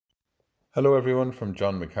Hello everyone from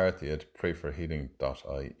John McCarthy at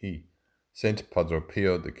prayforhealing.ie. Saint Padre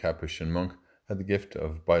Pio the Capuchin monk had the gift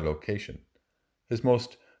of bilocation. His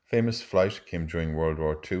most famous flight came during World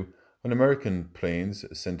War II when American planes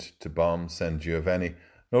sent to bomb San Giovanni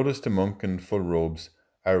noticed a monk in full robes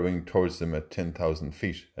arrowing towards them at 10,000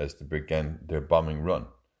 feet as they began their bombing run.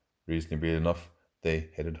 Reasonably enough,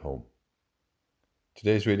 they headed home.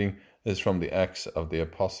 Today's reading is from the Acts of the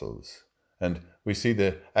Apostles, and we see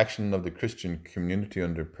the action of the Christian community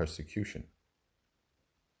under persecution.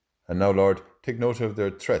 And now, Lord, take note of their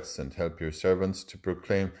threats and help your servants to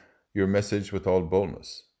proclaim your message with all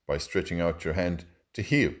boldness, by stretching out your hand to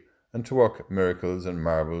heal and to work miracles and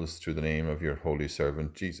marvels through the name of your holy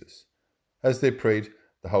servant Jesus. As they prayed,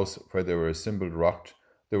 the house where they were assembled rocked.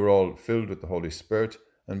 They were all filled with the Holy Spirit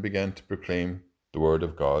and began to proclaim the word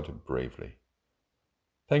of God bravely.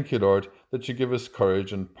 Thank you, Lord, that you give us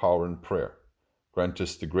courage and power in prayer. Grant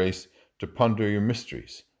us the grace to ponder your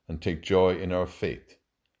mysteries and take joy in our faith,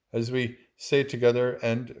 as we say together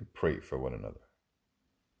and pray for one another.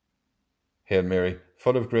 Hail Mary,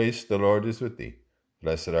 full of grace, the Lord is with thee.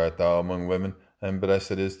 Blessed art thou among women, and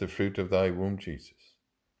blessed is the fruit of thy womb, Jesus.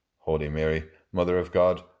 Holy Mary, Mother of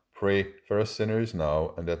God, pray for us sinners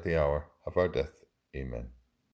now and at the hour of our death. Amen.